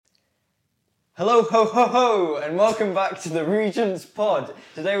Hello, ho, ho, ho, and welcome back to the Regents Pod.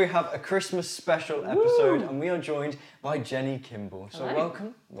 Today we have a Christmas special episode, and we are joined by Jenny Kimball. So Hello.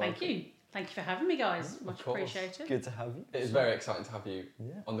 welcome. Thank you. Thank you for having me, guys. Much course. appreciated. Good to have you. It is very exciting to have you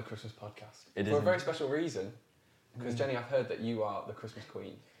on the Christmas podcast. It For is a very special reason. Because Jenny, I've heard that you are the Christmas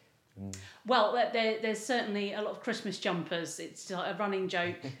queen. Well, there's certainly a lot of Christmas jumpers. It's a running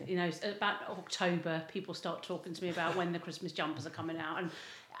joke. You know, about October, people start talking to me about when the Christmas jumpers are coming out. And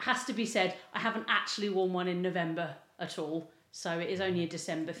it has to be said, I haven't actually worn one in November at all. So it is only a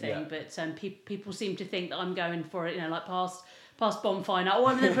December thing. Yeah. But people seem to think that I'm going for it, you know, like past bonfire night. Oh,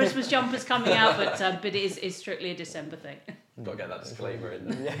 when the Christmas jumper's coming out. But it is strictly a December thing. Got to get that disclaimer in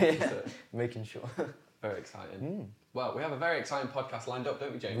there. Yeah. So, Making sure. very exciting. Well, we have a very exciting podcast lined up,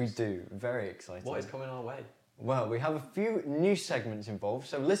 don't we, James? We do. Very exciting. What is coming our way? Well, we have a few new segments involved,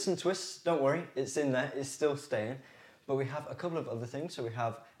 so listen to us. Don't worry, it's in there. It's still staying. But we have a couple of other things. So we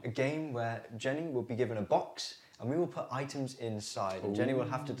have a game where Jenny will be given a box, and we will put items inside. And Jenny will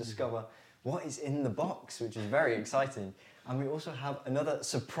have to discover what is in the box, which is very exciting. And we also have another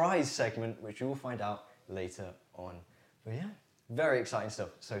surprise segment, which you will find out later on. But yeah, very exciting stuff.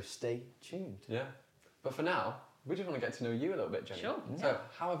 So stay tuned. Yeah. But for now, we just want to get to know you a little bit, Jenny. Sure. So,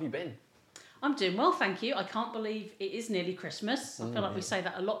 how have you been? I'm doing well, thank you. I can't believe it is nearly Christmas. I feel like we say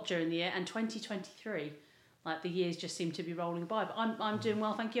that a lot during the year, and 2023, like the years just seem to be rolling by. But I'm doing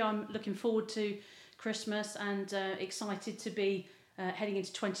well, thank you. I'm looking forward to Christmas and excited to be heading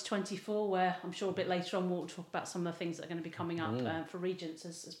into 2024, where I'm sure a bit later on we'll talk about some of the things that are going to be coming up for Regents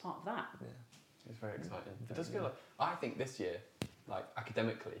as part of that. Yeah. It's very exciting. It does feel like, I think this year, like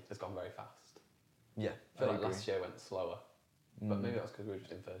academically, has gone very fast. Yeah, I feel I like agree. last year went slower. But maybe that's because we were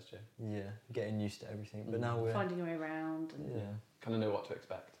just in first year. Yeah, getting used to everything. But now we're... Finding your way around. And Yeah, Kind of know what to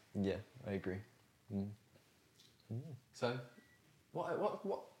expect. yeah, I agree. So,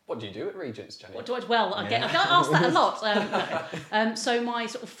 what do you do at Regents, Jenny? I get asked that a lot. So my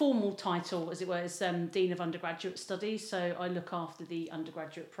sort of formal title, as it were, is Dean of Undergraduate Studies. So I look after the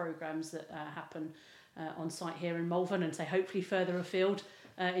undergraduate programmes that happen on site here in Malvern, and say hopefully further afield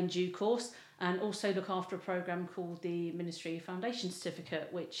in due course. And also look after a programme called the Ministry Foundation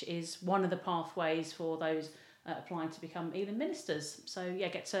Certificate, which is one of the pathways for those applying to become Elim ministers. So yeah,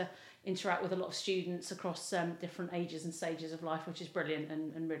 get to interact with a lot of students across different ages and stages of life, which is brilliant,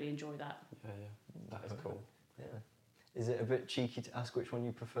 and really enjoy that. Yeah, that is cool. Yeah. Is it a bit cheeky to ask which one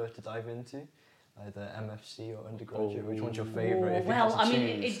you prefer to dive into? Either MFC or undergraduate? Which one's your favourite? if you had Well, to I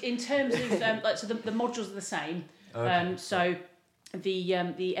mean, choose? in terms of like, so the modules are the same. Okay. So the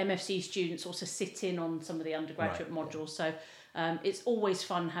MFC students also sit in on some of the undergraduate Right, modules. So it's always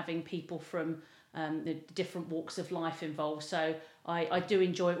fun having people from the different walks of life involved. So I do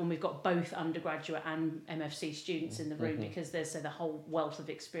enjoy it when we've got both undergraduate and MFC students in the room, because there's the whole wealth of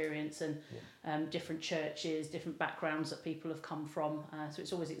experience and different churches, different backgrounds that people have come from. So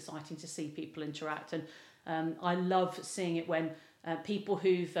it's always exciting to see people interact. And I love seeing it when people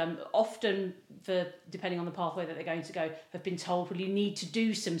who've often, depending on the pathway that they're going to go, have been told, well, you need to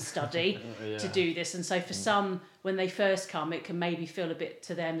do some study to do this. And so for some, when they first come, it can maybe feel a bit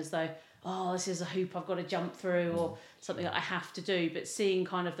to them as though, oh, this is a hoop I've got to jump through, or something that I have to do. But seeing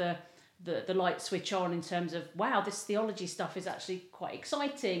kind of the light switch on in terms of, wow, this theology stuff is actually quite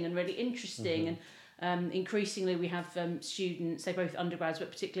exciting and really interesting. And increasingly we have students, say both undergrads,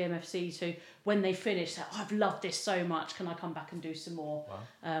 but particularly MFCs, who, when they finish, say, oh, I've loved this so much, can I come back and do some more?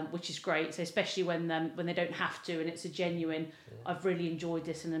 Wow. Which is great. So especially when they don't have to, and it's a genuine, I've really enjoyed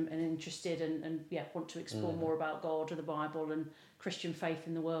this and I'm interested and want to explore more about God or the Bible and Christian faith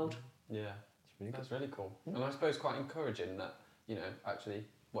in the world. Yeah, that's really cool. And I suppose quite encouraging that, you know, actually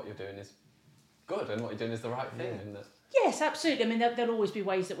what you're doing is good and what you're doing is the right thing. And that... Yes, absolutely. I mean, there'll always be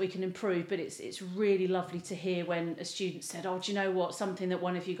ways that we can improve, but it's really lovely to hear when a student said, oh, do you know what, something that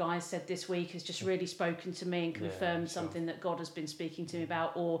one of you guys said this week has just really spoken to me and confirmed something that God has been speaking to me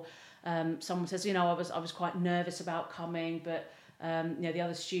about. Or someone says, you know, I was quite nervous about coming, but the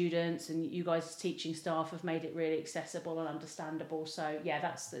other students and you guys as teaching staff have made it really accessible and understandable. So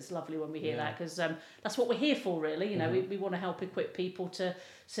yeah, it's lovely when we hear that, because that's what we're here for, really. You know, we want to help equip people to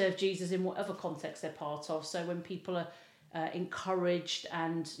serve Jesus in whatever context they're part of. So when people are encouraged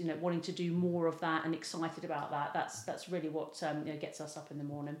and, you know, wanting to do more of that and excited about that, that's really what gets us up in the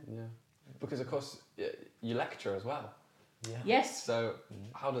morning. Yeah, because of course you lecture as well. Yeah. Yes. So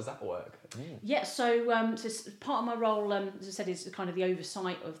how does that work? Yeah, so part of my role, as I said, is kind of the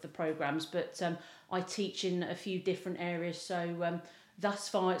oversight of the programmes, but I teach in a few different areas. So thus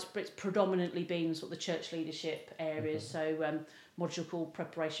far, it's predominantly been sort of the church leadership areas. So module called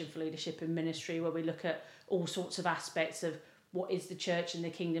Preparation for Leadership in Ministry, where we look at all sorts of aspects of what is the church and the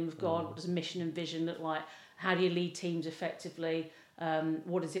kingdom of God, what does mission and vision look like, how do you lead teams effectively,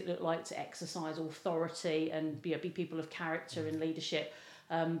 what does it look like to exercise authority and be people of character and leadership.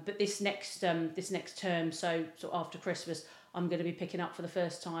 But this next term, so after Christmas, I'm going to be picking up for the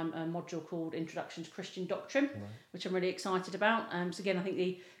first time a module called Introduction to Christian Doctrine, which I'm really excited about. So again, I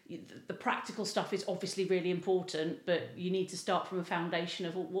think the practical stuff is obviously really important, but you need to start from a foundation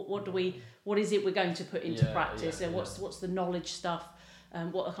of what is it we're going to put into practice, and what's the knowledge stuff,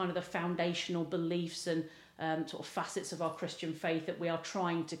 what are kind of the foundational beliefs and sort of facets of our Christian faith that we are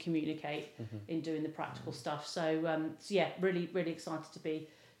trying to communicate in doing the practical stuff. So really, really excited to be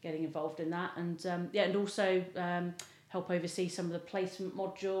getting involved in that, and also help oversee some of the placement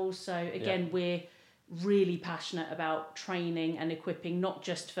modules. So again, we're really passionate about training and equipping, not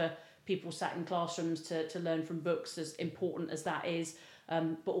just for people sat in classrooms to learn from books, as important as that is,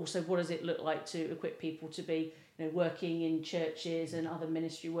 but also what does it look like to equip people to be working in churches and other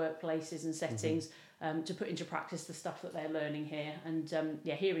ministry workplaces and settings, to put into practice the stuff that they're learning here. And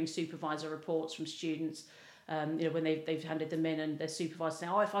hearing supervisor reports from students, when they've handed them in, and their supervisor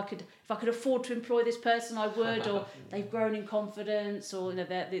saying, if I could afford to employ this person, I would, or they've grown in confidence, or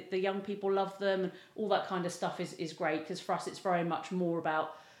the young people love them, and all that kind of stuff is great, because for us it's very much more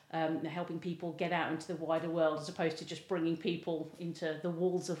about helping people get out into the wider world, as opposed to just bringing people into the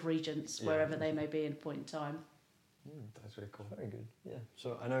walls of Regents, wherever they may be at a point in time. That's really cool. Very good. Yeah.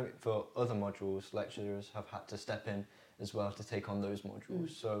 So I know for other modules, lecturers have had to step in as well to take on those modules.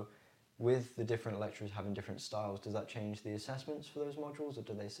 So with the different lecturers having different styles, does that change the assessments for those modules, or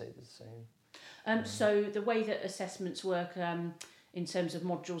do they stay the same? So the way that assessments work in terms of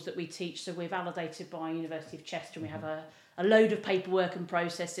modules that we teach, so we're validated by University of Chester, and we have a load of paperwork and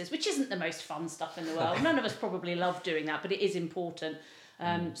processes, which isn't the most fun stuff in the world. None of us probably love doing that, but it is important.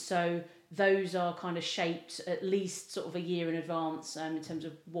 So those are kind of shaped at least sort of a year in advance in terms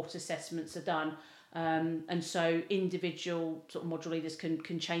of what assessments are done. And so individual sort of module leaders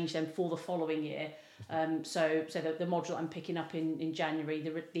can change them for the following year. So the module I'm picking up in January,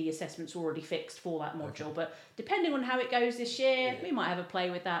 the assessment's already fixed for that module. But depending on how it goes this year, we might have a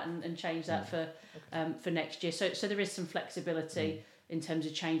play with that and change that for next year. So there is some flexibility in terms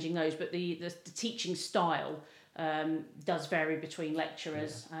of changing those. But the teaching style does vary between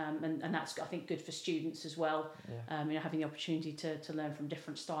lecturers, and that's, I think, good for students as well. Having the opportunity to learn from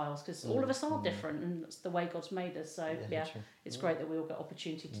different styles, because all of us are different, and that's the way God's made us. So it's great that we all get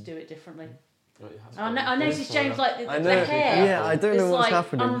opportunity to do it differently. I noticed James the hair. Yeah, I don't know what's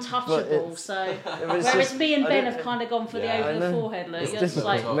happening. Untouchable. So whereas me and Ben have kind of gone for the over the forehead look. You're just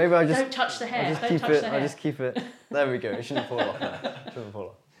like, maybe I just don't touch the hair. I just keep it. There we go. It shouldn't fall off. Shouldn't fall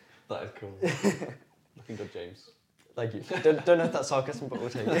off. That is cool. Looking good, James. Thank you. Don't know if that's sarcasm, but we'll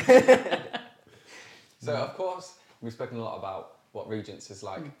take it. So, of course, we've spoken a lot about what Regents is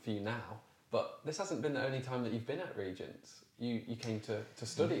like for you now, but this hasn't been the only time that you've been at Regents. You came to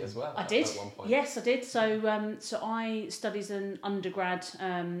study as well. I did. At one point. Yes, I did. So I studied as an undergrad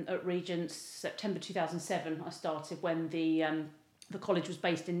at Regents. September 2007 I started, when the college was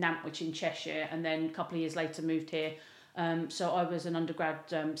based in Nantwich in Cheshire, and then a couple of years later moved here. So I was an undergrad,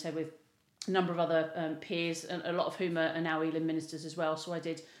 with a number of other peers, a lot of whom are now Elim ministers as well. So I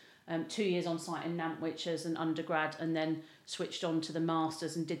did 2 years on site in Nantwich as an undergrad, and then switched on to the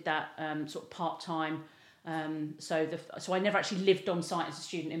masters and did that sort of part-time. So I never actually lived on site as a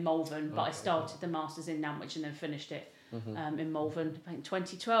student in Malvern, but I started the masters in Nantwich and then finished it in Malvern in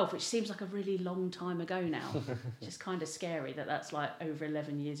 2012, which seems like a really long time ago now. It's just kind of scary that that's like over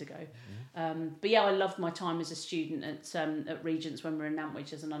 11 years ago. But yeah, I loved my time as a student at Regents when we were in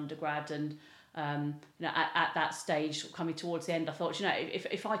Nantwich as an undergrad, and at that stage, coming towards the end, I thought,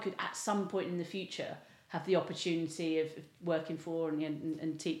 if I could at some point in the future have the opportunity of working for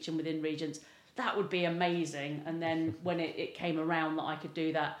and teaching within Regents, that would be amazing. And then when it came around that I could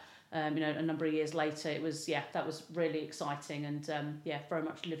do that, a number of years later, that was really exciting, and very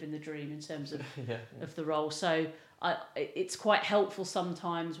much living the dream in terms of of the role. So it's quite helpful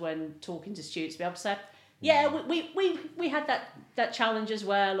sometimes when talking to students to be able to say, we had that challenge as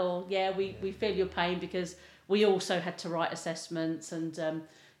well, or we feel your pain, because we also had to write assessments and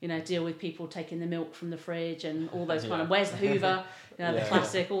deal with people taking the milk from the fridge and all those kind of, where's the Hoover, the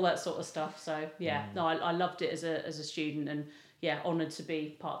classic, all that sort of stuff. So I loved it as a student, and honoured to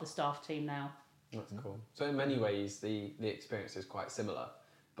be part of the staff team now. That's cool. So in many ways the experience is quite similar,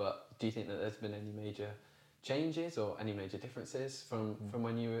 but do you think that there's been any major changes or any major differences from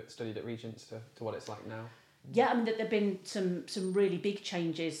when you studied at Regents to what it's like now? Yeah, I mean, there have been some really big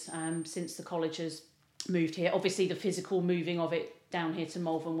changes since the college has moved here. Obviously the physical moving of it down here to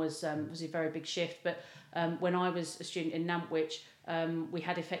Malvern was a very big shift. But when I was a student in Nantwich, we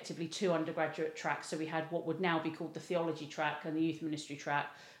had effectively 2 undergraduate tracks. So we had what would now be called the theology track and the youth ministry track.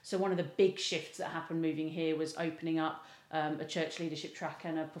 So one of the big shifts that happened moving here was opening up a church leadership track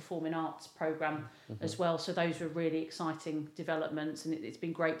and a performing arts programme as well. So those were really exciting developments, and it's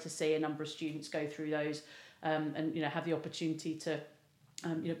been great to see a number of students go through those and have the opportunity to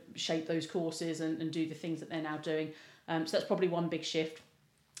shape those courses and do the things that they're now doing. So that's probably one big shift.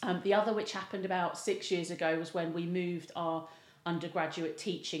 The other, which happened about 6 years ago, was when we moved our undergraduate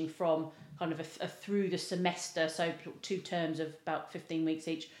teaching from kind of a through the semester, so 2 terms of about 15 weeks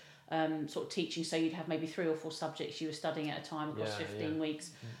each, sort of teaching, so you'd have maybe 3 or 4 subjects you were studying at a time across 15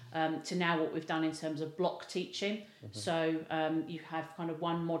 weeks, to now what we've done in terms of block teaching. So you have kind of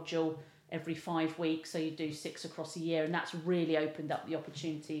one module every 5 weeks, so you do 6 across a year, and that's really opened up the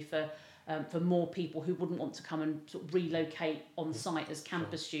opportunity for more people who wouldn't want to come and sort of relocate on site as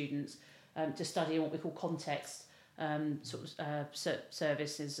campus students to study in what we call context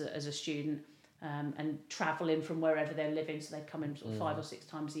services as a student, and travel in from wherever they're living, so they come in sort of 5 or 6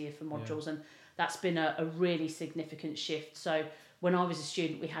 times a year for modules, and that's been a really significant shift. So when I was a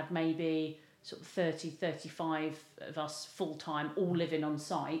student, we had maybe sort of 30-35 of us full-time all living on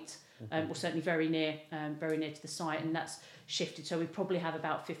site, or certainly very near to the site, and that's shifted. So we probably have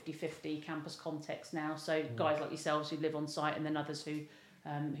about 50-50 campus context now, so guys like yourselves who live on site, and then others who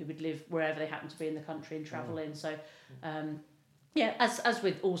would live wherever they happen to be in the country and travel in. So as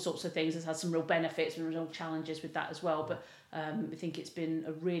with all sorts of things, it's had some real benefits and real challenges with that as well, but I think it's been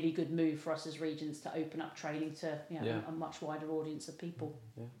a really good move for us as Regents to open up training to a much wider audience of people.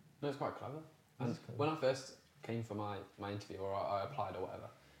 No, it's quite clever. And when I first came for my interview, or I applied or whatever,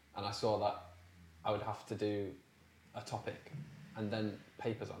 and I saw that I would have to do a topic and then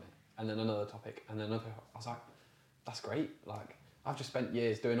papers on it, and then another topic and then another, I was like, that's great. Like, I've just spent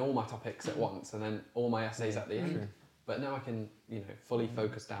years doing all my topics at once and then all my essays at the end. But now I can, fully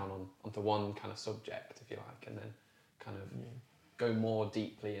focus down onto one kind of subject, if you like, and then kind of go more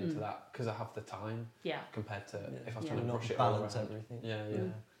deeply into that because I have the time. Compared to if I was trying to rush it all balance around.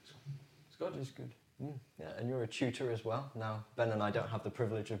 everything. It's good. It's good. Yeah, and you're a tutor as well. Now, Ben and I don't have the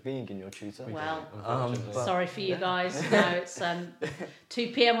privilege of being in your tutor. Well, Unfortunately. sorry for you guys. No, it's 2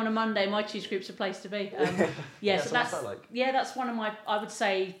 p.m. on a Monday. My tutor group's a place to be. So that's that's one of my. I would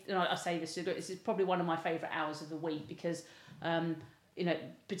say, I say this is probably one of my favourite hours of the week because,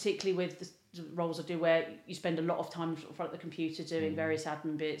 particularly with the roles I do, where you spend a lot of time in front of the computer doing various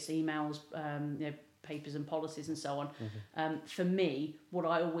admin bits, emails, papers and policies and so on. For me, what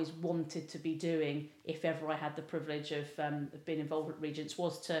I always wanted to be doing, if ever I had the privilege of being involved at Regents,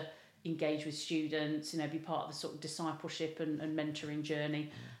 was to engage with students, be part of the sort of discipleship and mentoring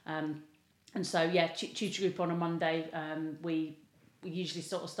journey. And so, tutor group on a Monday, we usually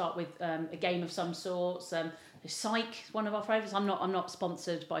sort of start with a game of some sorts. Psych is one of our favourites. I'm not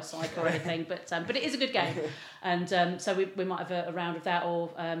sponsored by Psych or anything, but it is a good game, and so we might have a round of that, or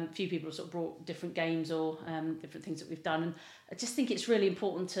a few people have sort of brought different games or different things that we've done, and I just think it's really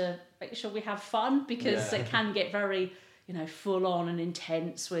important to make sure we have fun because it can get very full on and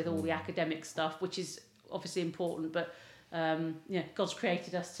intense with all the academic stuff, which is obviously important, but God's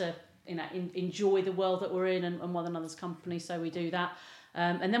created us to enjoy the world that we're in and one another's company, so we do that,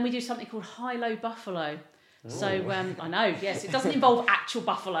 and then we do something called High-Low Buffalo. So I know, yes, it doesn't involve actual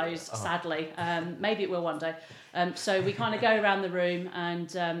buffaloes, sadly. Maybe it will one day. So we kind of go around the room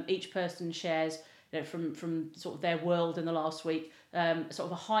and each person shares from sort of their world in the last week, sort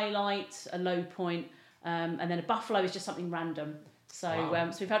of a highlight, a low point, and then a buffalo is just something random. So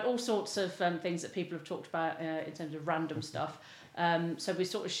so we've had all sorts of things that people have talked about in terms of random stuff. So we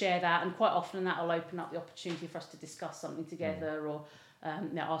sort of share that, and quite often that will open up the opportunity for us to discuss something together or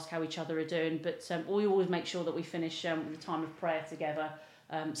ask how each other are doing, but we always make sure that we finish with a time of prayer together.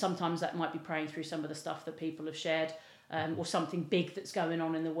 Sometimes that might be praying through some of the stuff that people have shared, or something big that's going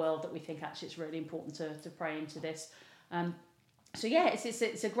on in the world that we think actually it's really important to pray into this.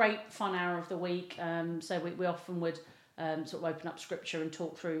 It's a great fun hour of the week. So we often would sort of open up scripture and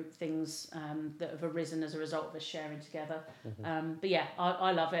talk through things that have arisen as a result of us sharing together.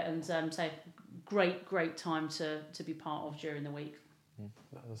 I love it, and so great time to be part of during the week.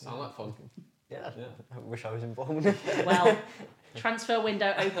 That does sound like fun. Yeah, I wish I was involved. Well, transfer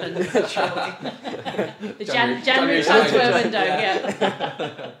window open, surely. The January transfer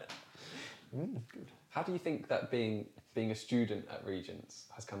window, Good. How do you think that being a student at Regents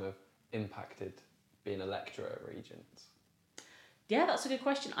has kind of impacted being a lecturer at Regents? Yeah, that's a good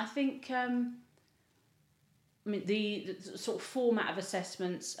question. I think I mean, the sort of format of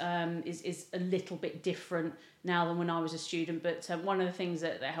assessments is a little bit different now than when I was a student. But one of the things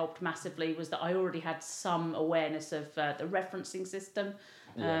that helped massively was that I already had some awareness of the referencing system.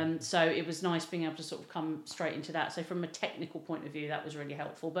 So it was nice being able to sort of come straight into that. So from a technical point of view, that was really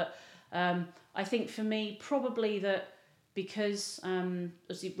helpful. But I think for me, probably that because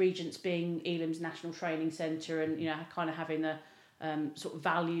obviously Regents being Elim's national training centre and, kind of having the sort of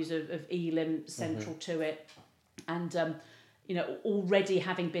values of Elim central to it, and already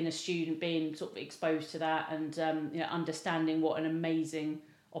having been a student, being sort of exposed to that, and understanding what an amazing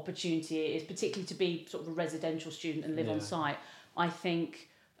opportunity it is, particularly to be sort of a residential student and live on site. I think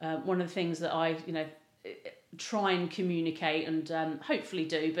one of the things that I try and communicate and hopefully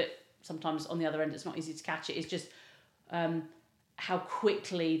do, but sometimes on the other end it's not easy to catch it, is just how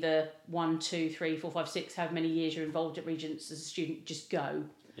quickly the 1, 2, 3, 4, 5, 6, however many years you're involved at Regents as a student just go.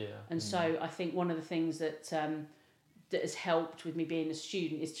 Yeah. And so I think one of the things that has helped with me being a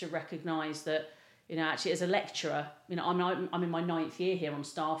student is to recognise that, actually as a lecturer, I'm in my 9th year here on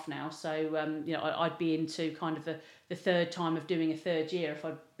staff now, so I'd be into kind of the third time of doing a third year if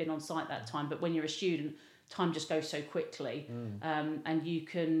I'd been on site that time. But when you're a student, time just goes so quickly, and you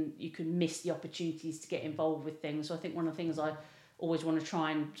can miss the opportunities to get involved with things. So I think one of the things I always want to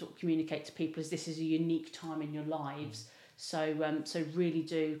try and sort of communicate to people is this is a unique time in your lives. So really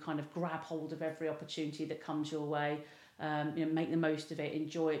do kind of grab hold of every opportunity that comes your way. Make the most of it,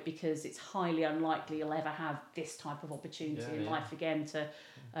 enjoy it, because it's highly unlikely you'll ever have this type of opportunity in life again. To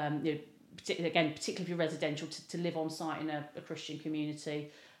particularly if you're residential, to live on site in a Christian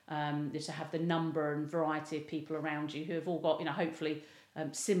community, to have the number and variety of people around you who have all got hopefully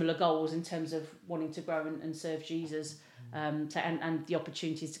similar goals in terms of wanting to grow and serve Jesus, and the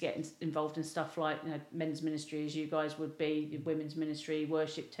opportunities to get involved in stuff like men's ministry, as you guys would be, women's ministry,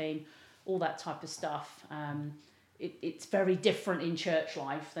 worship team, all that type of stuff. It's very different in church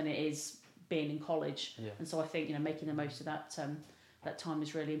life than it is being in college, and so I think making the most of that time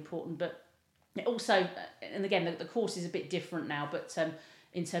is really important. But also, and again, the course is a bit different now, but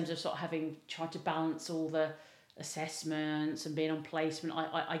in terms of sort of having tried to balance all the assessments and being on placement,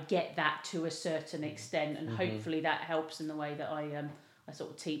 I get that to a certain extent, and hopefully that helps in the way that I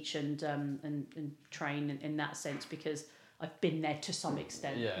sort of teach and train in that sense, because I've been there to some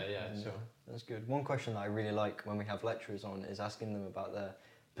extent. Yeah, sure. That's good. One question that I really like when we have lecturers on is asking them about their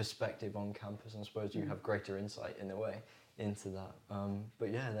perspective on campus, and I suppose you have greater insight in a way into that.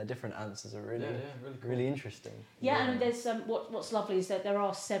 But yeah, their different answers are really really cool. really interesting. Yeah, and there's what's lovely is that there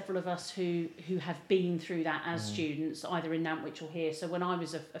are several of us who have been through that as students, either in Nantwich or here. So when I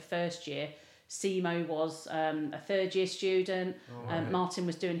was a first year, Simo was a third year student. Martin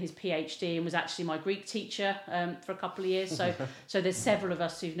was doing his PhD and was actually my Greek teacher for a couple of years. So there's several of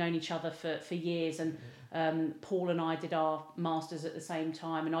us who've known each other for years, and Paul and I did our masters at the same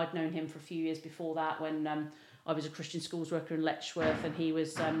time, and I'd known him for a few years before that when I was a Christian schools worker in Letchworth, and he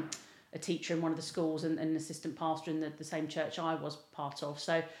was a teacher in one of the schools and an assistant pastor in the same church I was part of.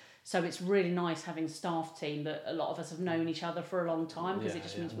 So it's really nice having a staff team that a lot of us have known each other for a long time, because it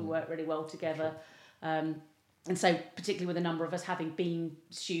just means we work really well together. And so particularly with a number of us having been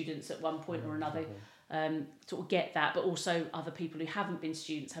students at one point or another, sort of get that, but also other people who haven't been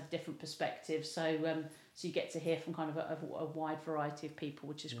students have different perspectives. So you get to hear from kind of a wide variety of people,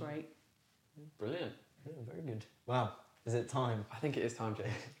 which is great. Brilliant. Yeah, very good. Wow. Is it time? I think it is time, James.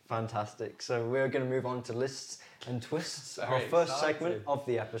 Fantastic. So we're going to move on to lists and twists, Very our first excited. segment of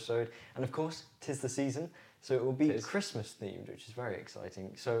the episode. And of course, 'tis the season, so it will be Tis. Christmas themed, which is very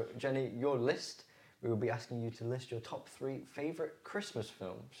exciting. So Jenny, your list, we will be asking you to list your top 3 favourite Christmas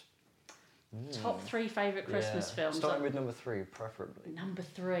films. Top 3 favourite Christmas films. Starting with number 3, preferably. Number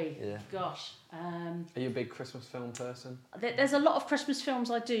 3. Yeah. Gosh. Are you a big Christmas film person? There's a lot of Christmas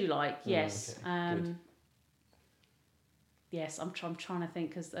films I do like. Yes. Okay, good. Yes, I'm trying to think,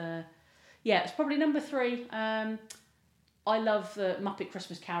 because it's probably number 3. I love the Muppet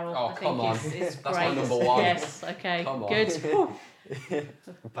Christmas Carol. Oh, I think come on. It's That's great. my number 1. Yes. Okay. Come on. Good. Whew.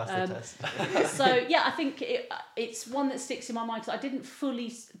 We passed the test. So yeah, I think it's one that sticks in my mind, because I didn't fully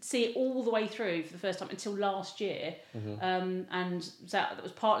see it all the way through for the first time until last year, and that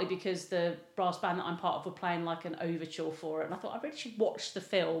was partly because the brass band that I'm part of were playing like an overture for it, and I thought I really should watch the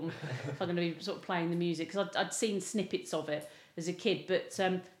film if I'm going to be sort of playing the music, because I'd seen snippets of it as a kid, but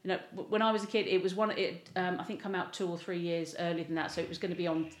when I was a kid, it was one. I think come out 2 or 3 years earlier than that, so it was going to be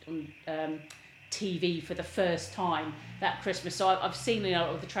on TV for the first time that Christmas. So I've seen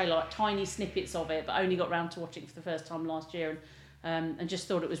of the trailer, like tiny snippets of it, but only got round to watching it for the first time last year, and just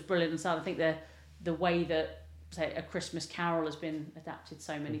thought it was brilliant. And so I think the way that say A Christmas Carol has been adapted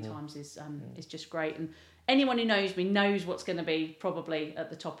so many times is just great. And anyone who knows me knows what's going to be probably at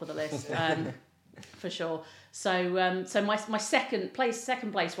the top of the list. For sure. So so my second place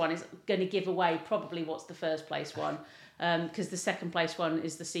one is going to give away probably what's the first place one, because the second place one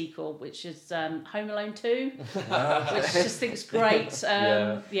is the sequel, which is Home Alone 2, which I just think's great.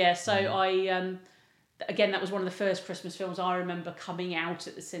 So I again, that was one of the first Christmas films I remember coming out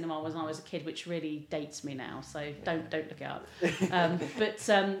at the cinema when I was a kid, which really dates me now, so don't look it up.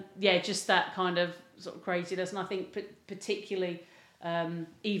 Just that kind of sort of craziness, and I think particularly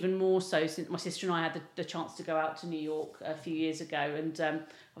even more so since my sister and I had the chance to go out to New York a few years ago, and I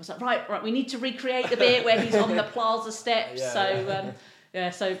was like, right, we need to recreate the bit where he's on the plaza steps.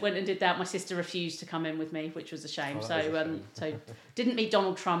 So went and did that. My sister refused to come in with me, which was a shame. So didn't meet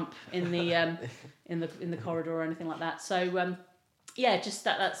Donald Trump in the in the corridor or anything like that. So just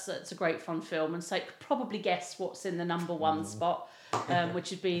that's a great fun film, and so you could probably guess what's in the number one spot,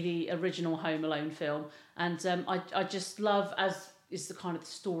 which would be the original Home Alone film. And I just love, as is the kind of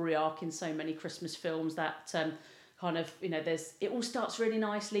story arc in so many Christmas films, that kind of, it all starts really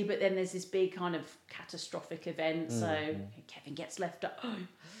nicely, but then there's this big kind of catastrophic event. So Kevin gets left at home,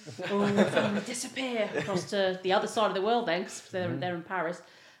 family disappear across to the other side of the world then, because they're in Paris,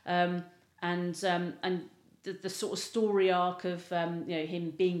 and the sort of story arc of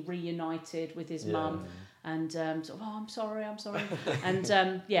him being reunited with his mum. And I'm sorry, and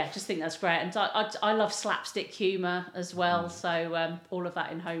just think that's great. And I love slapstick humour as well. So all of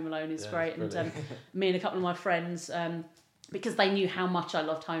that in Home Alone is great. And me and a couple of my friends, because they knew how much I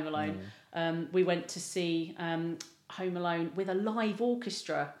loved Home Alone, we went to see Home Alone with a live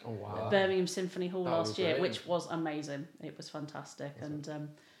orchestra at Birmingham Symphony Hall last year, which was amazing. It was fantastic.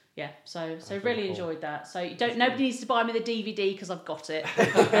 So really enjoyed that. So nobody needs to buy me the DVD because I've got it.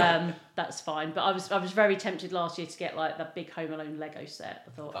 That's fine. But I was very tempted last year to get like that big Home Alone Lego set.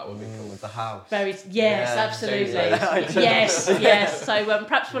 I thought that would be cool. With the house. Absolutely. yes. So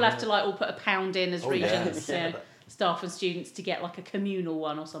perhaps we'll have to like all put £1 in as Regents, staff and students, to get like a communal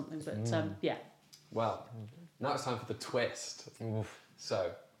one or something. But Well, now it's time for the twist.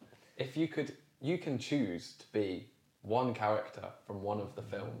 So, if you can choose to be one character from one of the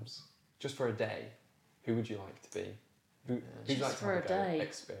films, just for a day, who would you like to be? Who'd you like to have a day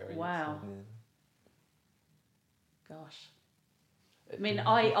experience? Wow. Gosh. I mean,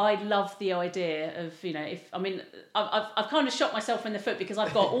 I love the idea of, I've kind of shot myself in the foot because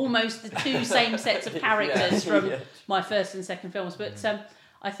I've got almost the two same sets of characters from my first and second films, but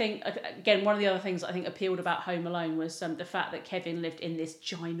I think, again, one of the other things I think appealed about Home Alone was the fact that Kevin lived in this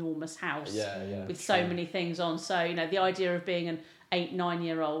ginormous house with so many things on. So, the idea of being an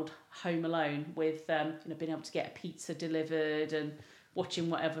 8-9-year-old home alone with, being able to get a pizza delivered and watching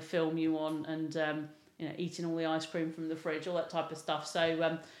whatever film you want and, eating all the ice cream from the fridge, all that type of stuff.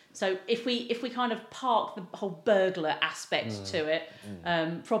 So, so if we kind of park the whole burglar aspect to it,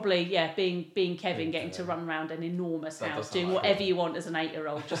 probably being Kevin, getting to run around an enormous house, doing whatever you want as an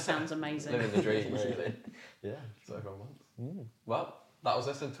 8-year-old, just sounds amazing. Living the dream, really. Yeah. So everyone wants. Well, that was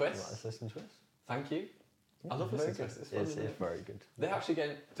Listen Twist. That was Listen Twist. Thank you. I love Listen Twist. It's fun. It's very good. They're actually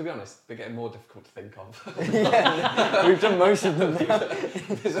getting, to be honest, they're getting more difficult to think of. We've done most of them now.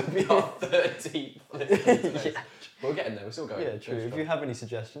 This will be our 13th list. We're getting there. We're still going. Yeah, true. If you have any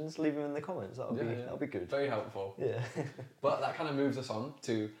suggestions, leave them in the comments. That'll be good. Very helpful. Yeah. But that kind of moves us on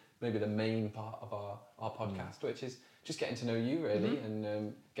to maybe the main part of our podcast, which is just getting to know you, really,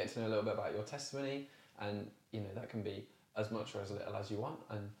 and getting to know a little bit about your testimony. And, that can be as much or as little as you want,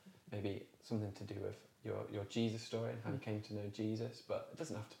 and maybe something to do with your Jesus story and how you came to know Jesus. But it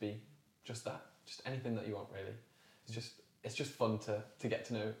doesn't have to be just that. Just anything that you want, really. It's just fun to get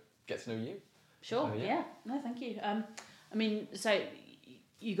to know you. Sure. So, no, thank you. I mean, so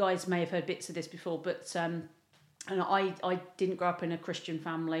you guys may have heard bits of this before, but and I didn't grow up in a Christian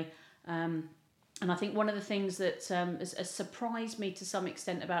family, and I think one of the things that has surprised me to some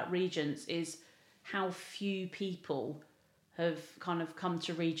extent about Regents is how few people have kind of come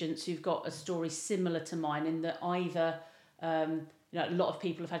to Regents who've got a story similar to mine, in that either a lot of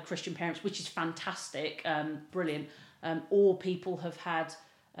people have had Christian parents, which is fantastic, brilliant, or people have had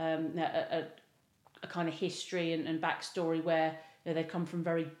a kind of history and backstory where they've come from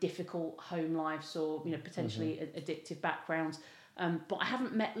very difficult home lives or potentially addictive backgrounds. But I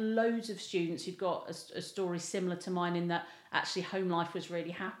haven't met loads of students who've got a story similar to mine, in that actually home life was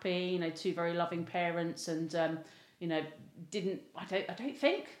really happy. Two very loving parents, and didn't. I don't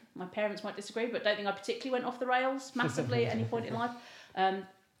think, my parents might disagree, but don't think I particularly went off the rails massively at any point in life.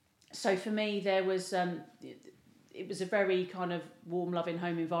 So for me, there was it was a very kind of warm, loving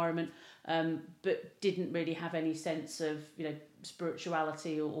home environment. but didn't really have any sense of, you know,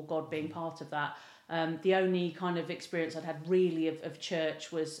 spirituality or God being part of that. The only kind of experience I'd had really of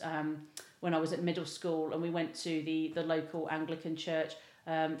church was when I was at middle school, and we went to the local Anglican church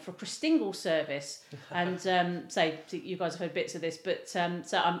for a Christingle service. And so you guys have heard bits of this, but so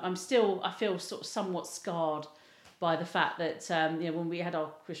I feel sort of somewhat scarred by the fact that you know, when we had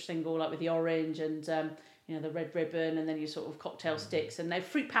our Christingle, like with the orange and you know, the red ribbon, and then your sort of cocktail sticks and the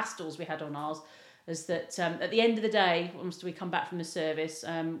fruit pastels we had on ours, is that at the end of the day, once we come back from the service,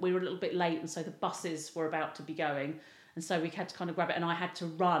 we were a little bit late, and so the buses were about to be going, and so we had to kind of grab it, and I had to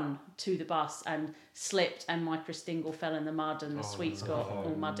run to the bus and slipped, and my Christingle fell in the mud, and the sweets got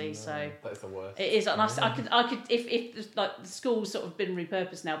all muddy. So that's the worst. it is, and I could if like the school's sort of been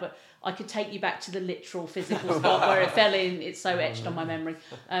repurposed now, but I could take you back to the literal physical spot where it fell in. It's so etched on my memory.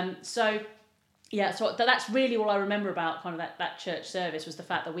 So that's really all I remember about kind of that church service, was the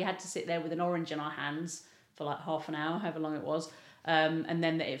fact that we had to sit there with an orange in our hands for like half an hour, however long it was, and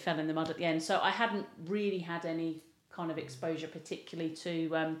then that it fell in the mud at the end. So I hadn't really had any kind of exposure particularly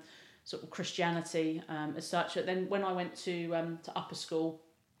to sort of Christianity as such. But then when I went to upper school,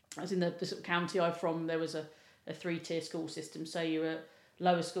 I was in the sort of county I'm from, there was a 3-tier school system. So you were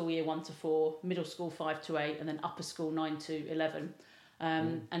lower school year 1 to 4, middle school 5 to 8, and then upper school 9 to 11.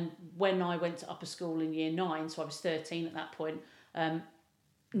 And when I went to upper school in year 9, so I was 13 at that point,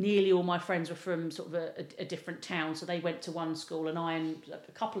 nearly all my friends were from sort of a different town. So they went to one school, and I and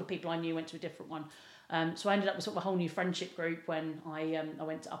a couple of people I knew went to a different one. So I ended up with sort of a whole new friendship group when I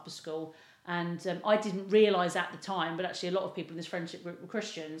went to upper school. And I didn't realise at the time, but actually a lot of people in this friendship group were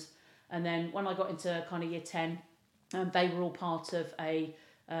Christians. And then when I got into kind of year 10, they were all part of a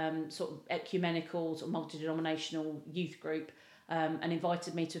sort of ecumenical, sort of multi-denominational youth group, and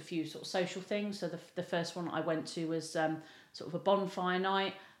invited me to a few sort of social things. So the first one I went to was sort of a bonfire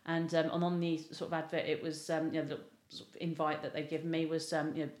night, and on the sort of advert it was you know, the sort of invite that they'd given me was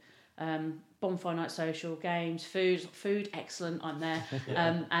you know, bonfire night, social games, food excellent, I'm there.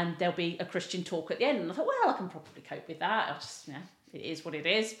 And there'll be a Christian talk at the end. And I thought, well, I can probably cope with that. I just, you know, it is what it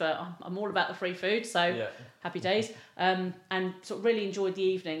is, but I'm all about the free food, so happy days. And sort of really enjoyed the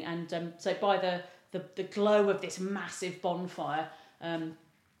evening. And so by the glow of this massive bonfire,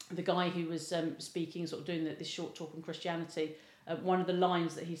 the guy who was speaking, sort of doing this short talk on Christianity, one of the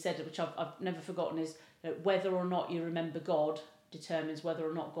lines that he said, which I've never forgotten, is whether or not you remember God determines whether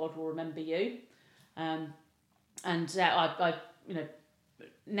or not God will remember you. And I you know,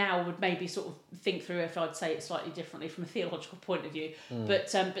 now would maybe sort of think through if I'd say it slightly differently from a theological point of view, but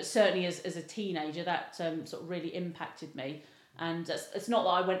certainly as a teenager that sort of really impacted me. And it's not that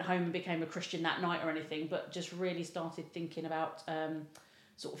I went home and became a Christian that night or anything, but just really started thinking about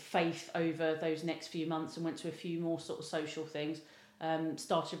sort of faith over those next few months, and went to a few more sort of social things.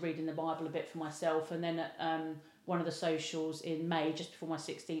 Started reading the Bible a bit for myself, and then at one of the socials in May, just before my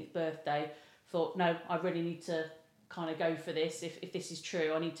 16th birthday, thought, no, I really need to kind of go for this. If this is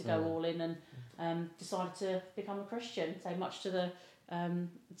true, I need to go all in, and decided to become a Christian. So much to the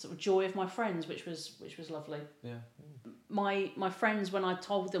sort of joy of my friends, which was lovely. Yeah. My friends, when I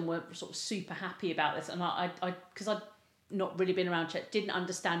told them, were sort of super happy about this, and I because I'd not really been around church, didn't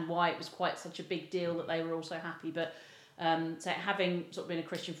understand why it was quite such a big deal that they were all so happy. But so having sort of been a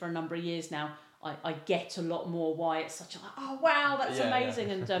Christian for a number of years now, I get a lot more why it's such a, oh wow, that's amazing.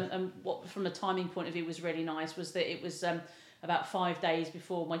 Yeah. And what from a timing point of view was really nice was that it was about 5 days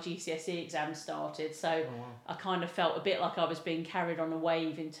before my GCSE exam started, so I kind of felt a bit like I was being carried on a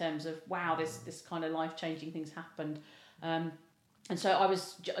wave in terms of wow, this kind of life-changing things happened. And so it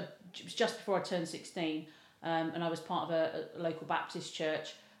was just before I turned 16, and I was part of a local Baptist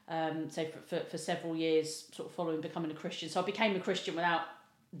church, so for several years, sort of following becoming a Christian. So I became a Christian without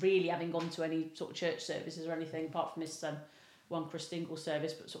really having gone to any sort of church services or anything, apart from this one Christingle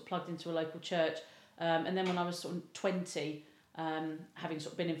service, but sort of plugged into a local church. And then when I was sort of 20, having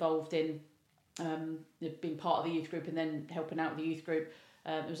sort of been involved in being part of the youth group and then helping out with the youth group,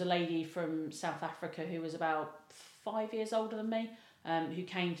 there was a lady from South Africa who was about 5 years older than me, who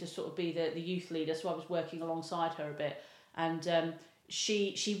came to sort of be the youth leader, so I was working alongside her a bit. And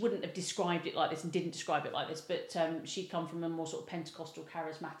she wouldn't have described it like this and didn't describe it like this, but she'd come from a more sort of Pentecostal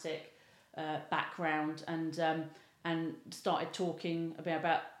charismatic background, and started talking about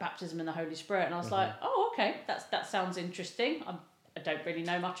baptism in the Holy Spirit, and I was like, oh, okay, that sounds interesting. I don't really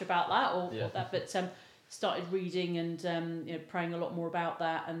know much about that or that, but started reading and praying a lot more about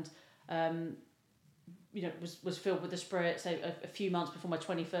that, and was filled with the Spirit. So a few months before my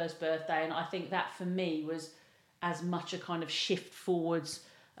 21st birthday, and I think that for me was as much a kind of shift forwards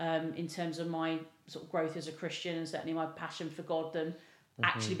in terms of my sort of growth as a Christian, and certainly my passion for God, than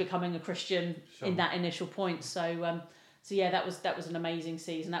actually becoming a Christian in that initial point. So yeah, that was an amazing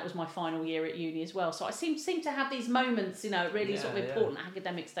season. That was my final year at uni as well. So I seem to have these moments, really sort of important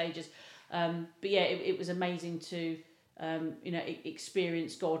academic stages. But yeah, it was amazing to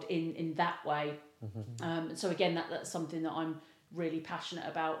experience God in that way. And so again, that's something that I'm really passionate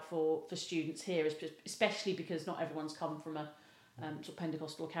about for students here, especially because not everyone's come from a sort of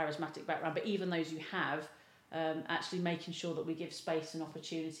Pentecostal or charismatic background, but even those who have, actually making sure that we give space and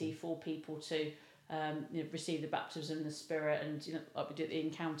opportunity for people to receive the baptism in the Spirit, and like we do at the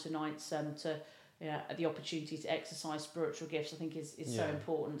encounter nights, to the opportunity to exercise spiritual gifts, I think is so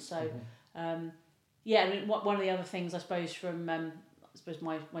important. So I mean, one of the other things I suppose from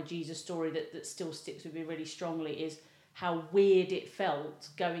my Jesus story that still sticks with me really strongly is how weird it felt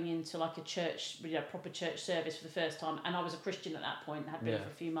going into like a church, proper church service for the first time. And I was a Christian at that point, had been for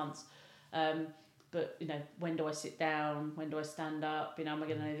a few months. But when do I sit down? When do I stand up? Am I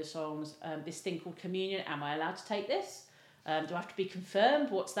going to know the songs? This thing called communion. Am I allowed to take this? Do I have to be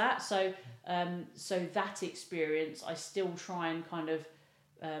confirmed? What's that? So that experience, I still try and kind of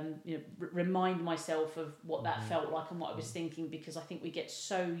remind myself of what that felt like and what I was thinking, because I think we get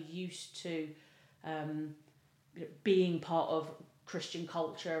so used to being part of Christian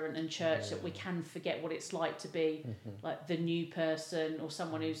culture and church that we can forget what it's like to be like the new person or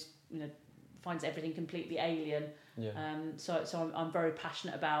someone who's finds everything completely alien. So I'm very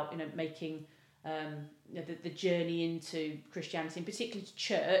passionate about making the journey into Christianity, and particularly to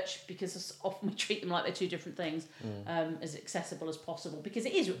church, because often we treat them like they're two different things, as accessible as possible, because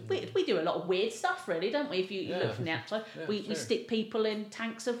it is we do a lot of weird stuff, really, don't we? If you look from the outside, we stick people in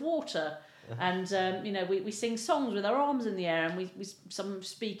tanks of water. And we sing songs with our arms in the air, and we some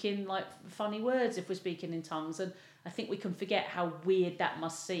speak in like funny words if we're speaking in tongues, and I think we can forget how weird that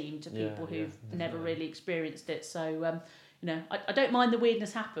must seem to people who've never really experienced it. So I don't mind the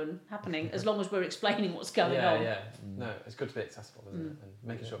weirdness happening as long as we're explaining what's going on. No, it's good to be accessible, isn't it? And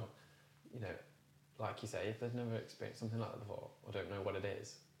making sure, like you say, if they've never experienced something like that before or don't know what it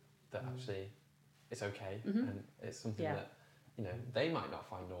is, that actually it's okay, and it's something that they might not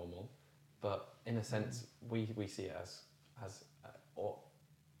find normal. But in a sense, we see it as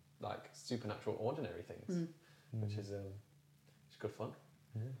like supernatural, ordinary things, which is it's good fun.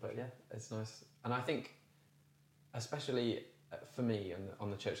 But yeah, it's nice, and I think, especially for me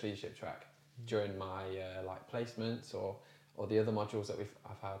on the church leadership track, during my like placements or the other modules that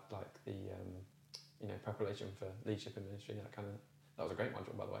I've had, like the preparation for leadership and ministry, that was a great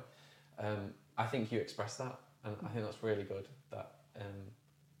module, by the way. I think you express that, and I think that's really good. That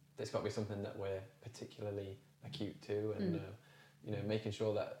it's got to be something that we're particularly acute to, and making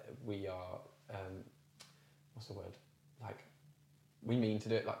sure that we are what's the word, like we mean to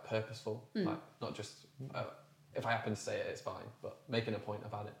do it, like purposeful, like not just if I happen to say it, it's fine, but making a point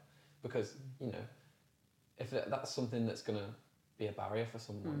about it, because if that's something that's going to be a barrier for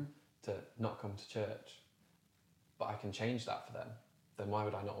someone to not come to church, but I can change that for them, then why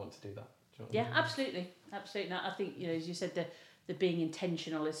would I not want to do that? Do you know what I mean? Absolutely. Now, I think as you said, the being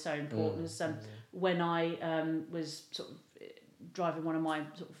intentional is so important. When I was sort of driving one of my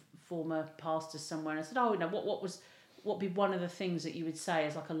sort of former pastors somewhere, and I said, what would be one of the things that you would say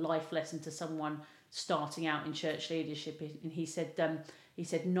as like a life lesson to someone starting out in church leadership? And he said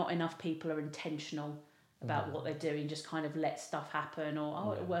not enough people are intentional about what they're doing, just kind of let stuff happen,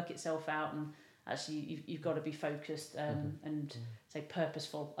 or it'll work itself out, and actually you've got to be focused and say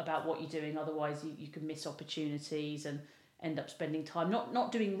purposeful about what you're doing, otherwise you can miss opportunities and end up spending time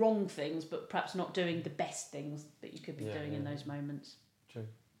not doing wrong things, but perhaps not doing the best things that you could be doing in those moments. True.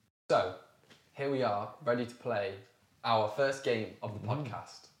 So here we are, ready to play our first game of the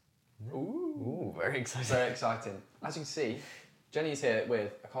podcast. Ooh, very exciting. Very exciting. As you can see, Jenny's here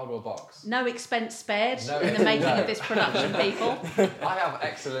with a cardboard box. No expense spared in the making of this production, people. I have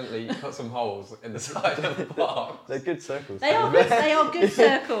excellently cut some holes in the side of the box. They're good circles. They are good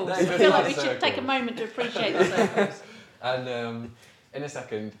circles. I They're feel like we good should take a circles. moment to appreciate the circles. And in a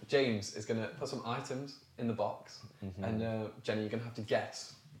second, James is going to put some items in the box, and Jenny, you're going to have to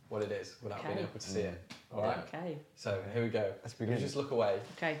guess what it is without being able to see it. All right? Okay. So here we go. Let's begin. You just look away.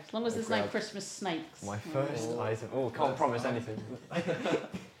 Okay, as long as there's no Christmas snakes. My first item. Oh, can't promise anything.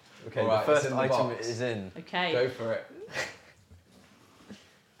 Okay, Alright, the it's first in the item box. is in. Okay. Go for it.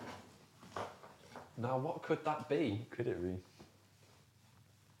 Now, what could that be? Could it be?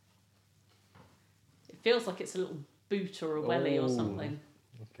 It feels like it's a little boot or a welly or something.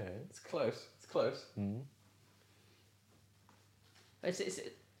 Okay. It's close. It's close. It's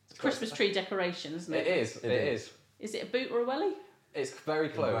Christmas tree decoration, isn't it? It is. It is. Is it a boot or a welly? It's very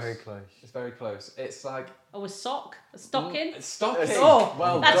close. Very close. It's very close. It's like Oh, a stocking? It's stocking. Oh,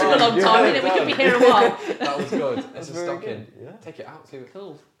 well that done. took a long time, didn't it? We could be here a while. That was good. It's That's a very stocking. good, yeah. Take it out too.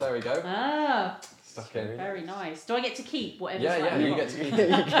 Cool. There we go. Ah, Stocking. very nice. Do I get to keep whatever's Yeah, like you on? get to keep it.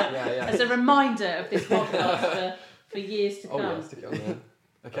 Yeah. As a reminder of this podcast for years to Oh come. yeah, stick it on there.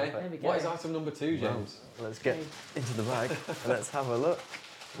 Okay. There we go. What is item number 2, James? Let's get into the bag and let's have a look.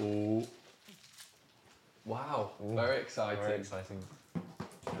 Ooh. Wow. Ooh, Very exciting. Very exciting.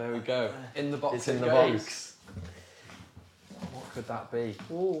 There we go. In the box. It's in it the goes. box. What could that be?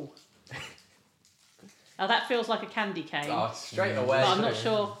 Ooh. Now that feels like a candy cane. Oh, straight away. But I'm not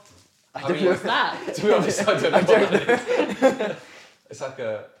sure. I mean, What's that? to be honest, I don't know. What that is. It's like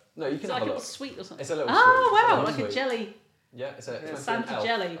a. No, you Is can it have like a a look. sweet or something? It's a little Oh sweet. wow, It's like a sweet. jelly. Yeah, it's a 20 Santa elf,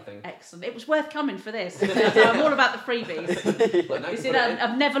 jelly. I think. Excellent. It was worth coming for this. So I'm all about the freebies. Look, now You you see can put it that? in-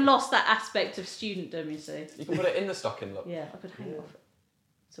 I've never lost that aspect of studentdom, you see. You can put it in the stocking, look. Yeah, I could hang it off it.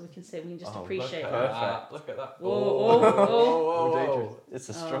 So we can see, we can just Oh, appreciate Look it. at Perfect. that. Look at that. Whoa, whoa, whoa. Oh, whoa. dangerous. It's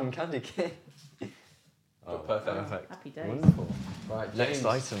a strong candy cane. Oh, perfect. Happy days. Wonderful. Right, Next James,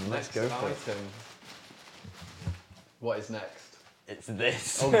 item, let's next go for it. item. What is next? It's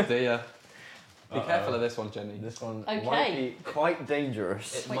this. Oh dear. Be careful of this one, Jenny. This one Okay. might be quite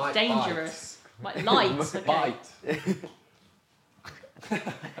dangerous. It Quite might dangerous. Quite light. Okay. Bite.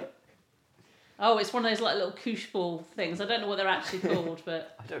 Oh, it's one of those like little koosh ball things. I don't know what they're actually called,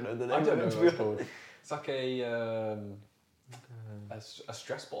 but I don't know the name. I don't know of it, what it's called. It's like a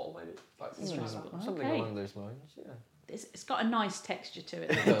stress ball, maybe. Like Stress something like ball. Something Okay. along those lines. Yeah. it's got a nice texture to it.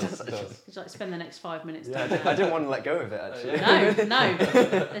 that. Though. It does. It does. It's like spend the next 5 minutes. Yeah, doing I didn't want to let go of it actually. No,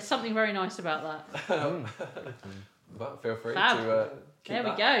 there's something very nice about that. But feel free Fab. to keep There we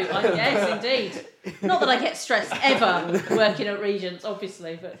that. go. Yes, indeed. Not that I get stressed ever working at Regents,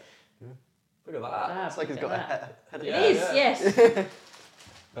 obviously, but Look at that. fab, It's like it's look got at a that. head. It Yeah, is, yeah. yes.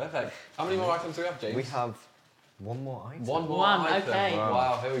 Perfect. How many more items do we have, James? We have one more item. one more One, item. okay.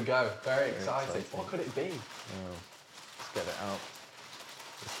 Wow, here we go. Very exciting. exciting. What could it be? Oh, let's get it out.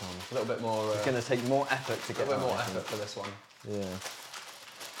 This one. A little bit more. It's going to take more effort to a get little bit out, more I think. effort for this one. Yeah.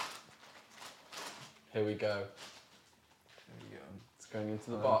 Here we go. There we go. It's going into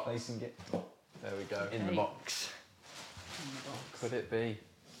the I'm box. placing it There we go. in the Okay. box. Could it be?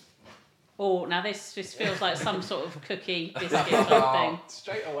 Oh, now this feels like some sort of cookie biscuit type thing.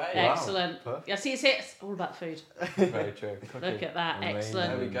 Straight away. Wow. Excellent. Perfect. Yeah, see, it's all about food. Very true. Look at that. Amazing.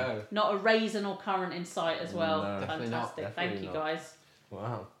 Excellent. There we go. Not a raisin or currant in sight as well. No. Definitely not, Fantastic. Thank definitely you, not. guys.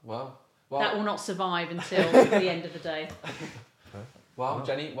 Wow. Well, That will not survive until the end of the day. Well,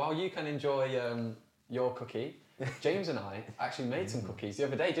 Jenny, while you can enjoy your cookie, James and I actually made some cookies the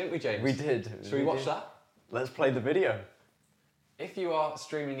other day, didn't we, James? We did. Should we watch that? Let's play the video. If you are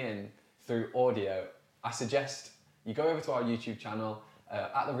streaming in through audio, I suggest you go over to our YouTube channel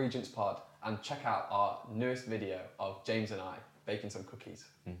at the Regents Pod and check out our newest video of James and I baking some cookies.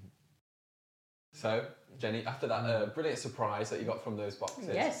 So, Jenny, after that brilliant surprise that you got from those boxes,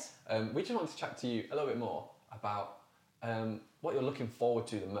 Yes. we just want to chat to you a little bit more about what you're looking forward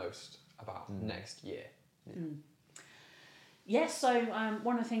to the most about next year. Yes, so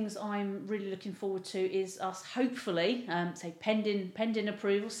one of the things I'm really looking forward to is us hopefully, say pending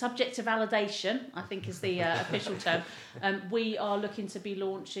approval, subject to validation, I think is the official term. We are looking to be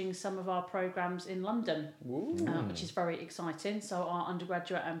launching some of our programmes in London, which is very exciting. So our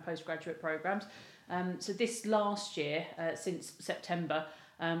undergraduate and postgraduate programmes. So this last year, since September,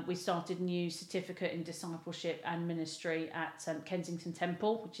 we started a new certificate in discipleship and ministry at Kensington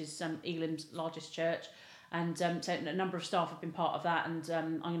Temple, which is Elam's largest church. And so a number of staff have been part of that, and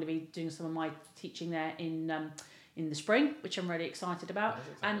I'm going to be doing some of my teaching there in the spring, which I'm really excited about. That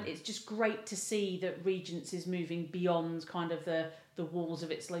is exciting. And it's just great to see that Regents is moving beyond kind of the walls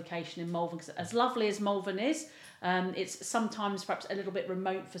of its location in Malvern. 'Cause as lovely as Malvern is, it's sometimes perhaps a little bit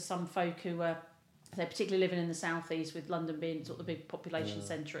remote for some folk who are, they're particularly living in the southeast, with London being sort of the big population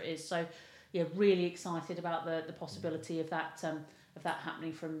centre it is. So, yeah, really excited about the possibility of that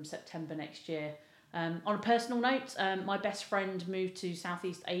happening from September next year. On a personal note, my best friend moved to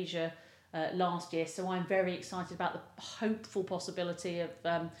Southeast Asia last year, so I'm very excited about the hopeful possibility of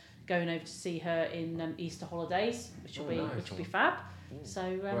going over to see her in Easter holidays, which will be fab. So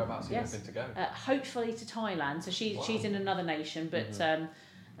Whereabouts are you yes, hoping to go? hopefully to Thailand. So she's in another nation, but so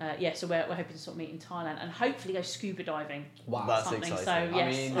we're hoping to sort of meet in Thailand and hopefully go scuba diving. Wow. That's Something. exciting. So I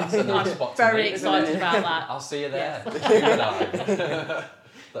yes, mean, that's a nice I'm spot to very meet, isn't excited it? about that. I'll see you there. Scuba dive.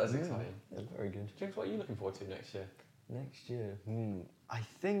 That is exciting. Yeah, very good. James, what are you looking forward to next year? Next year, I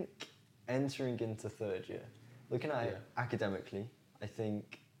think entering into third year, looking at it academically, I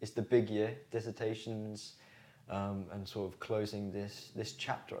think it's the big year. Dissertations and sort of closing this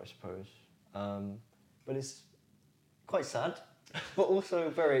chapter, I suppose. But it's quite sad, but also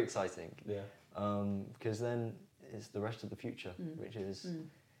very exciting. Yeah. Because then it's the rest of the future, which is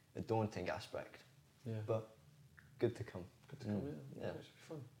a daunting aspect. Yeah. But good to come. Good to come. Yeah. It should be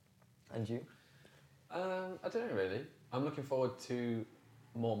fun. And you? I don't know really. I'm looking forward to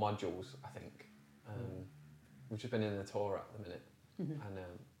more modules. I think we've just been in the tour at the minute, and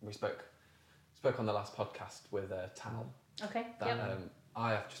we spoke on the last podcast with Tal. Okay. That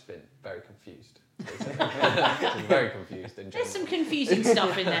I have just been very confused. Just very confused in general. There's some confusing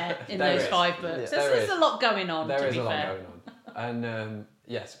stuff in there in There those is. 5 books. Yeah. There's a lot going on. There to is be a lot fair. going on, and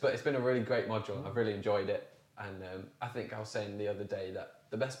yes, but it's been a really great module. I've really enjoyed it, and I think I was saying the other day that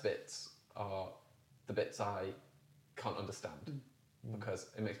the best bits are the bits I can't understand because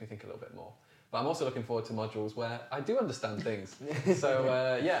it makes me think a little bit more. But I'm also looking forward to modules where I do understand things.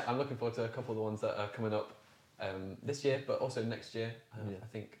 So yeah, I'm looking forward to a couple of the ones that are coming up this year, but also next year. I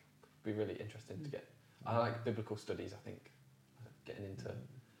think it'd be really interesting to get. I like biblical studies. I think getting into.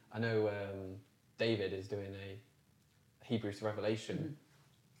 I know David is doing a Hebrews to Revelation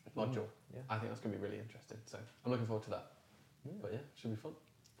module. Yeah. I think that's going to be really interesting. So I'm looking forward to that. But yeah, should be fun.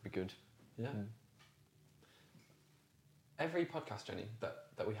 Be good. Yeah. Every podcast, Jenny,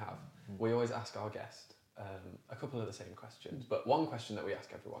 that we have, we always ask our guest a couple of the same questions. But one question that we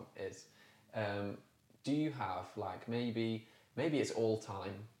ask everyone is, do you have like maybe it's all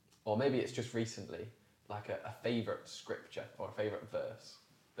time, or maybe it's just recently, like a favourite scripture or a favourite verse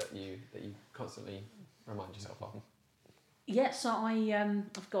that you constantly remind yourself of? Yeah, so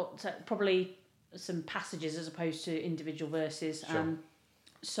I've got probably some passages as opposed to individual verses. Sure.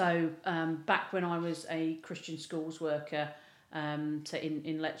 So back when I was a Christian schools worker, so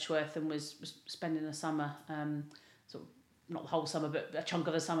in Letchworth, and was spending the summer, sort of not the whole summer, but a chunk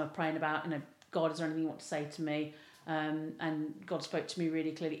of the summer praying about, God, is there anything you want to say to me? And God spoke to me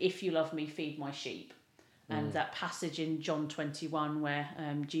really clearly, if you love me, feed my sheep. And that passage in John 21 where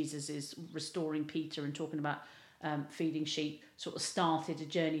Jesus is restoring Peter and talking about feeding sheep sort of started a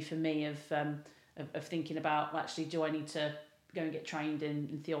journey for me of thinking about, well, actually, do I need to go and get trained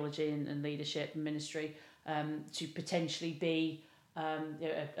in theology and leadership and ministry to potentially be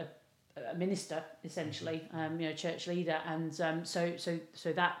a minister, essentially, church leader. And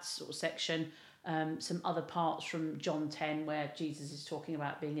so that sort of section, some other parts from John 10 where Jesus is talking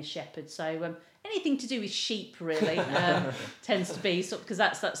about being a shepherd. So anything to do with sheep really tends to be sort of, because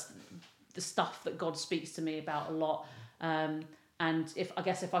that's the stuff that God speaks to me about a lot. And if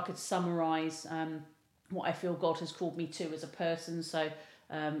I could summarise what I feel God has called me to as a person, so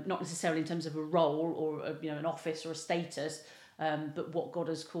not necessarily in terms of a role or an office or a status, but what God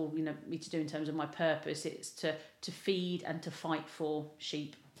has called me to do in terms of my purpose, it's to feed and to fight for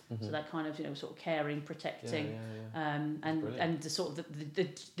sheep. So that kind of sort of caring, protecting, and the sort of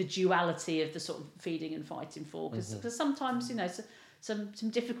the duality of the sort of feeding and fighting for, because sometimes some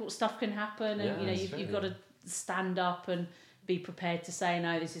difficult stuff can happen, and you've got to stand up and be prepared to say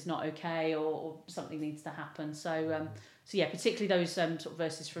no, this is not okay, or something needs to happen. So yeah, particularly those sort of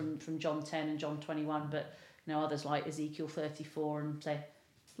verses from John 10 and John 21, but others like Ezekiel 34 and say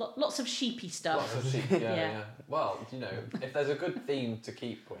lots of sheepy stuff. Lots of sheep, yeah. Well, if there's a good theme to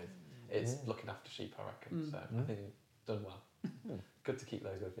keep with, it's looking after sheep, I reckon. So I think you've done well. Good to keep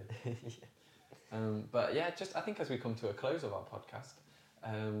those with you. But yeah, just I think as we come to a close of our podcast,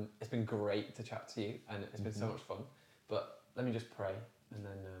 it's been great to chat to you, and it's been so much fun. But let me just pray, and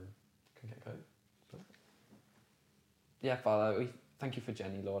then can get going. Yeah, Father, we thank you for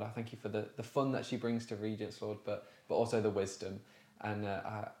Jenny, Lord. I thank you for the fun that she brings to Regents, Lord, but also the wisdom. And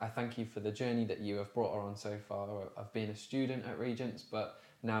I thank you for the journey that you have brought her on so far of being a student at Regents, but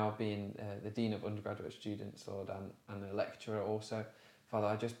now being the Dean of Undergraduate Students, Lord, and a lecturer also. Father,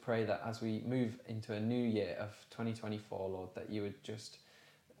 I just pray that as we move into a new year of 2024, Lord, that you would just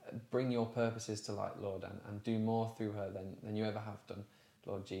bring your purposes to light, Lord, and do more through her than you ever have done,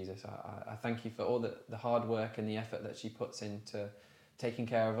 Lord Jesus. I thank you for all the hard work and the effort that she puts into taking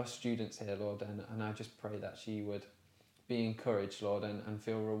care of us students here, Lord, and I just pray that she would be encouraged, Lord, and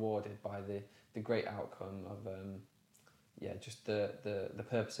feel rewarded by the great outcome of just the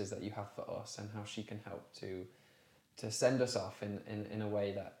purposes that you have for us, and how she can help to send us off in a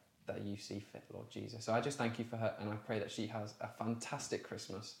way that you see fit, Lord Jesus. So I just thank you for her, and I pray that she has a fantastic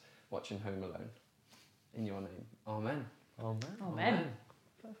Christmas watching Home Alone. In your name, amen. Amen.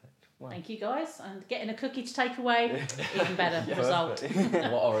 Perfect. Wow. Thank you, guys, and getting a cookie to take away, even better result. What a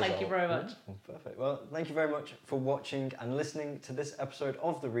result. Thank you very much. Perfect. Well, thank you very much for watching and listening to this episode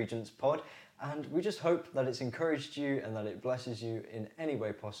of the Regents Pod. And we just hope that it's encouraged you and that it blesses you in any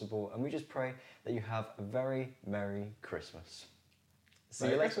way possible. And we just pray that you have a very Merry Christmas. See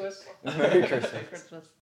you later. Christmas. Merry Christmas. Christmas.